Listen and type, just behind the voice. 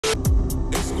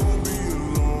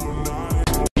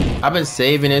I've been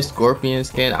saving this Scorpion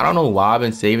skin. I don't know why I've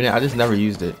been saving it. I just never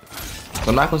used it. So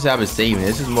I'm not gonna say I've been saving it.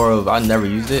 This is more of I never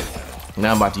used it.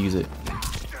 Now I'm about to use it.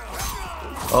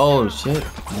 Oh shit.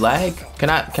 Lag? Can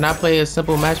I play a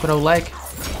simple match without lag?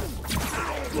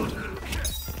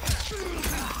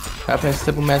 Can I play a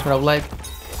simple match without lag?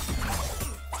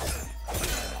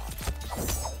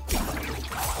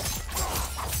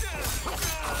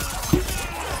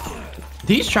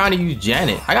 He's trying to use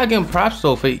Janet. I gotta give him props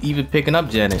though for even picking up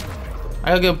Janet. I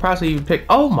gotta give him props for even pick.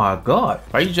 Oh my god.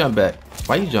 Why you jump back?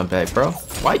 Why you jump back, bro?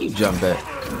 Why you jump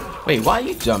back? Wait, why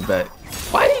you jump back?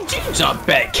 Why did you jump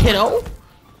back, kiddo?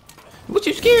 What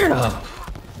you scared of?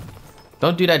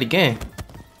 Don't do that again.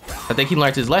 I think he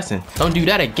learned his lesson. Don't do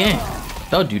that again.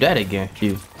 Don't do that again,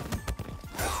 you.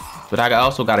 But I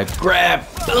also gotta grab.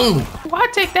 Boom. Well, I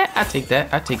take that. I take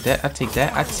that. I take that. I take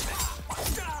that.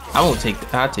 I won't take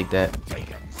that. I'll take that.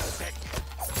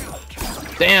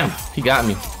 Damn, he got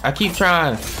me. I keep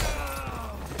trying.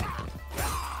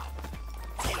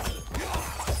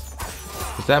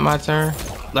 Is that my turn?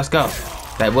 Let's go.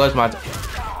 That was my turn.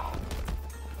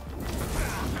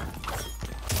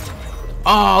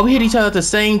 Oh, we hit each other at the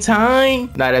same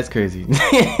time? Nah, that's crazy.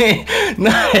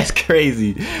 Nah, that's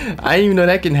crazy. I didn't even know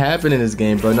that can happen in this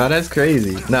game, bro. Nah, that's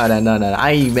crazy. Nah.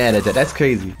 I ain't mad at that. That's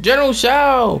crazy. General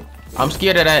Shao! I'm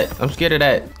scared of that. I'm scared of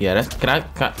that. Yeah, that's. Can I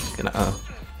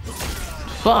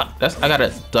fuck. I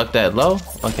gotta duck that low.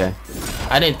 Okay.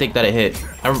 I didn't think that it hit.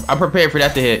 I'm prepared for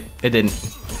that to hit. It didn't.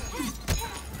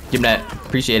 Give me that.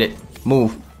 Appreciate it.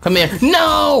 Move. Come here.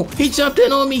 No! He jumped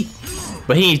in on me.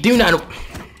 But he ain't do nothing.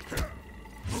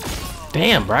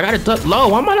 Damn, bro. I gotta duck low.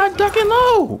 Why am I not ducking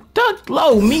low? Duck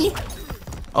low, me.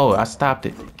 Oh, I stopped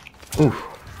it. Oof.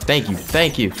 Thank you.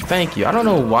 Thank you. Thank you. I don't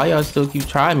know why y'all still keep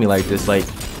trying me like this. Like,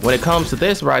 when it comes to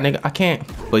this, right, nigga, I can't.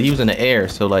 But he was in the air,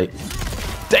 so like,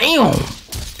 damn.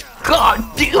 God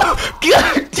damn.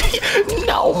 God damn.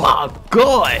 No, my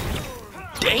God.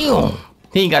 Damn.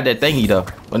 He ain't got that thingy though.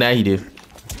 Well, now he did.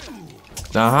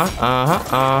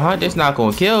 This not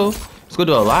gonna kill. It's gonna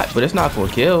do a lot, but it's not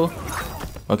gonna kill.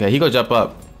 Okay, he gonna jump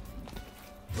up.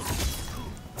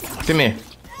 Come here.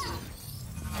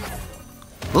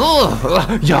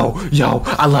 Ugh. Yo,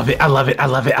 I love it. I love it. I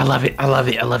love it. I love it. I love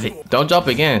it. I love it. Don't jump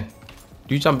again.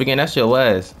 You jump again, that's your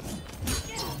ass.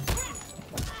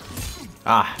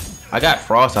 Ah, I got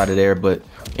Frost out of there, but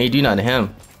ain't do nothing to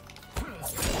him.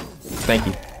 Thank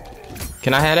you.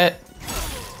 Can I have that?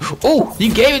 Oh,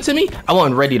 you gave it to me? I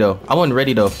wasn't ready though. I wasn't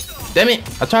ready though. Damn it.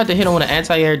 I tried to hit him with an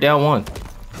anti-air down one.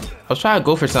 I was trying to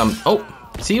go for something. Oh,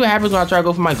 see what happens when I try to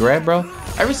go for my grab, bro?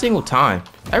 Every single time.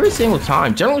 Every single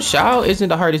time. General Shao isn't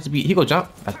the hardest to beat. He go jump.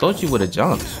 I thought you would have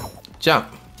jumped. Jump.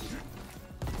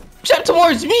 Jump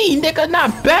towards me, nigga,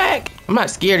 not back. I'm not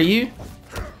scared of you.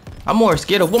 I'm more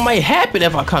scared of what might happen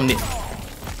if I come in.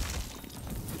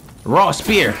 Raw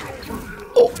spear.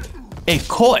 Oh, it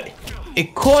caught.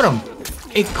 It caught him.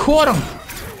 It caught him.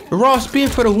 The raw spear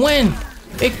for the win.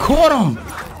 It caught him.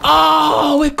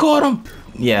 Oh, it caught him.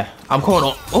 Yeah, I'm calling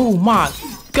on. Oh my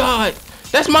God.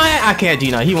 That's my. I can't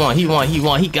do nothing. He won. He won. He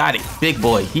won. He got it. Big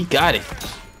boy. He got it.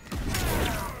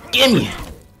 Gimme.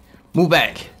 Move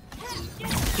back.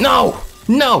 No.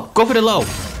 No. Go for the low.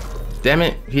 Damn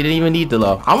it. He didn't even need the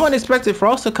low. I wasn't expecting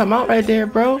Frost to come out right there,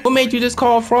 bro. What made you just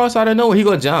call Frost out of nowhere? He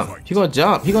gonna jump. He gonna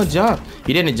jump. He gonna jump.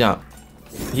 He didn't jump.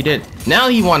 He did. Now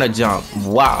he wanna jump.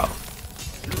 Wow.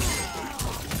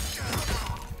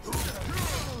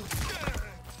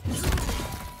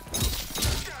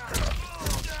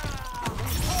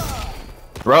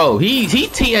 Bro, he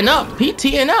teeing up. He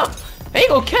teeing up. Ain't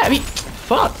gonna cap. He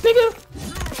fuck, nigga.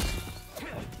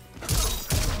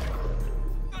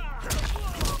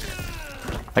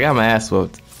 I got my ass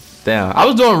whooped. Damn. I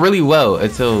was doing really well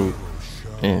until,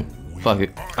 man, fuck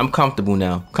it. I'm comfortable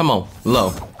now. Come on,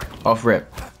 low, off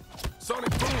rip.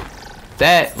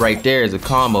 That right there is a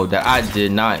combo that I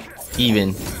did not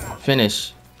even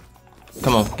finish.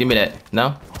 Come on, give me that.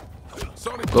 No?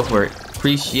 Go for it.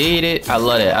 Appreciate it. I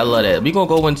love it. I love it. We gonna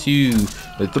go into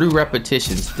the 3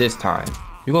 repetitions this time.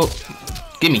 You go.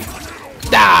 Give me.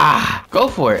 Ah! Go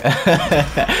for it.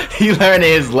 He learned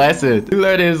his lesson. He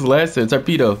learned his lesson.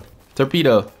 Torpedo.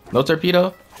 Torpedo. No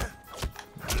torpedo?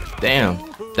 Damn.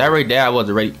 That right there, I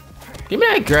wasn't ready. Give me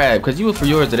that grab, because you were for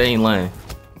yours that ain't lying.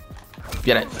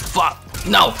 Get that. Fuck.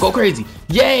 No. Go crazy.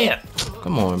 Yeah.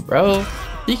 Come on, bro.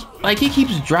 He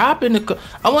keeps dropping the.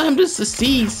 I want him to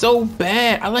succeed so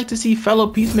bad. I like to see fellow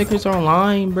peacemakers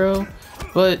online, bro.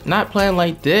 But not playing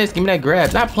like this. Give me that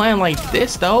grab. Not playing like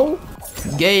this, though.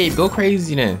 Gabe, go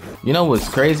crazy then. You know what's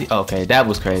crazy? Okay, that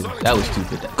was crazy. That was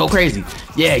stupid. Go crazy.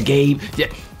 Yeah, Gabe. Yeah.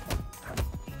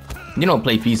 You don't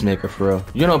play Peacemaker for real.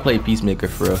 You don't play Peacemaker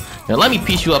for real. Now let me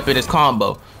piece you up in this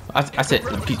combo. I said,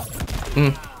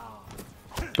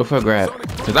 go for a grab.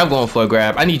 Cause I'm going for a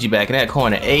grab. I need you back in that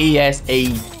corner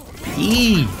ASAP.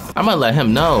 I'm gonna let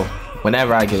him know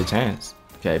whenever I get a chance.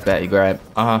 Okay, bet you grab.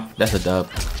 That's a dub.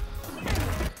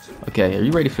 Okay, are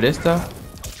you ready for this though?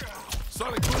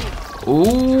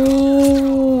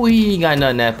 Ooh, he ain't got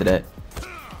nothing after that.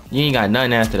 You ain't got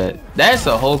nothing after that. That's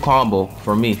a whole combo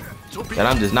for me that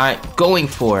I'm just not going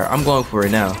for. I'm going for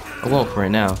it now. I'm going for it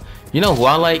now. You know who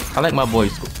I like? I like my boy.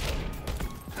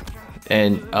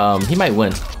 And he might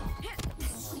win.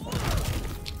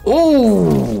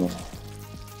 Ooh.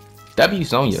 W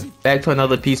Sonya. Back to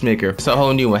another Peacemaker. It's a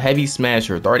whole new one. Heavy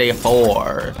Smasher.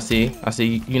 34. I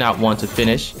see you not want to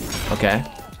finish. Okay.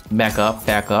 Back up.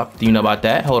 Do you know about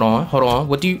that? Hold on.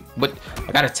 What?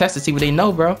 I gotta test to see what they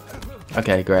know, bro.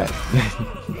 Okay, grab.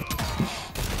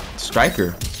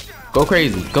 Striker. Go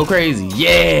crazy.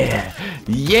 Yeah.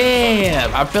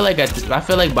 I feel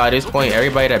like by this point,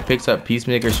 everybody that picks up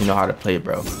Peacemaker should know how to play,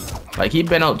 bro. Like, he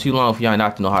been out too long for y'all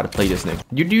not to know how to play this nigga.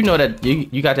 You do know that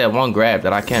you got that one grab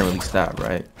that I can't really stop,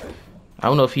 right? I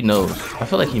don't know if he knows. I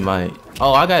feel like he might.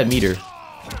 Oh, I got a meter.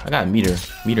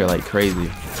 Meter like crazy.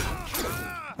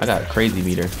 I got a crazy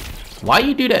meter. Why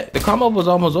you do that? The combo was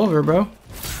almost over, bro.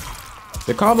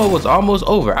 The combo was almost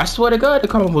over. I swear to God, the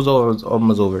combo was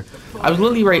almost over. I was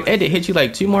literally right at it. Hit you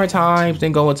like 2 more times,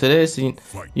 then go into this, and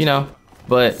you know.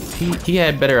 But he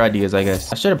had better ideas, I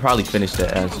guess. I should have probably finished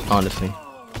that, honestly.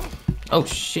 Oh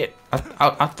shit!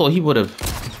 I thought he would have.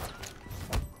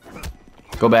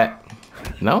 Go back.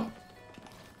 No.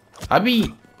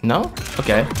 No.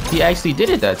 Okay. He actually did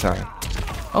it that time.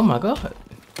 Oh my God.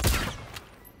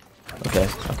 Okay.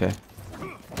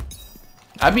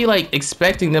 I'd be like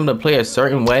expecting them to play a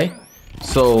certain way,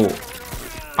 so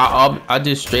I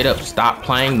just straight up stop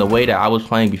playing the way that I was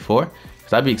playing before,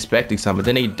 because I'd be expecting something, but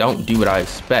then they don't do what I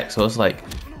expect. So it's like,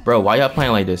 bro, why y'all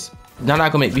playing like this? Y'all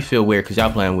not gonna make me feel weird because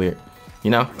y'all playing weird, you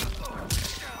know?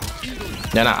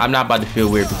 I'm not about to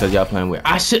feel weird because y'all playing weird.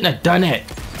 I shouldn't have done that.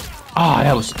 Oh,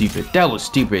 that was stupid. That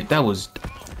was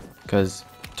because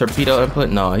torpedo input.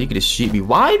 No, he could just shoot me.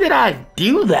 Why did I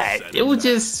do that? It was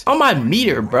just on my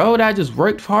meter, bro. That I just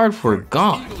worked hard for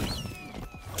gone.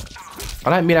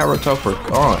 On that meter I worked hard for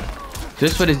gone.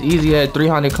 Just for this easy ass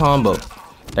 300 combo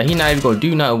that he not even gonna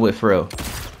do nothing with, for real.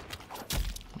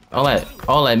 All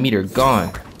that meter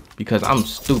gone because I'm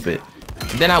stupid.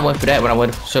 Then I went for that when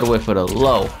I should have went for the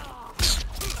low.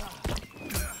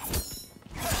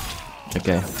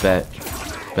 Okay, bet.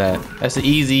 That's an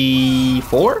easy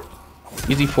 4.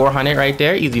 Easy 400 right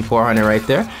there. Easy 400 right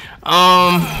there.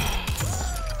 I'm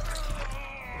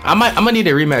gonna need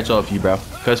a rematch off you, bro.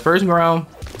 Cause first round,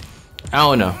 I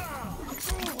don't know.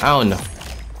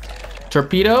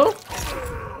 Torpedo.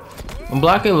 I'm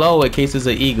blocking low in case it's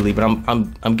an eagly, but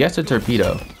I'm guessing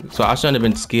torpedo. So I shouldn't have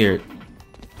been scared.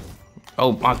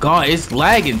 Oh my God, it's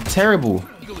lagging terrible.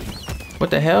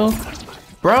 What the hell,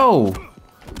 bro?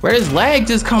 Where does lag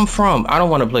just come from? I don't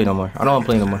want to play no more. I don't want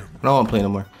to play no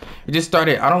more. It just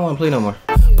started. I don't want to play no more.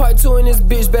 Part 2 in this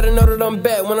bitch, better know that I'm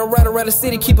back. When I ride around the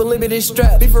city, keep a limited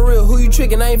strap. Be for real, who you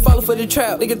tricking? I ain't falling for the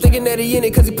trap. Nigga thinking that he in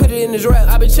it cause he put it in his rap.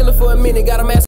 I been chilling for a minute, got a mask.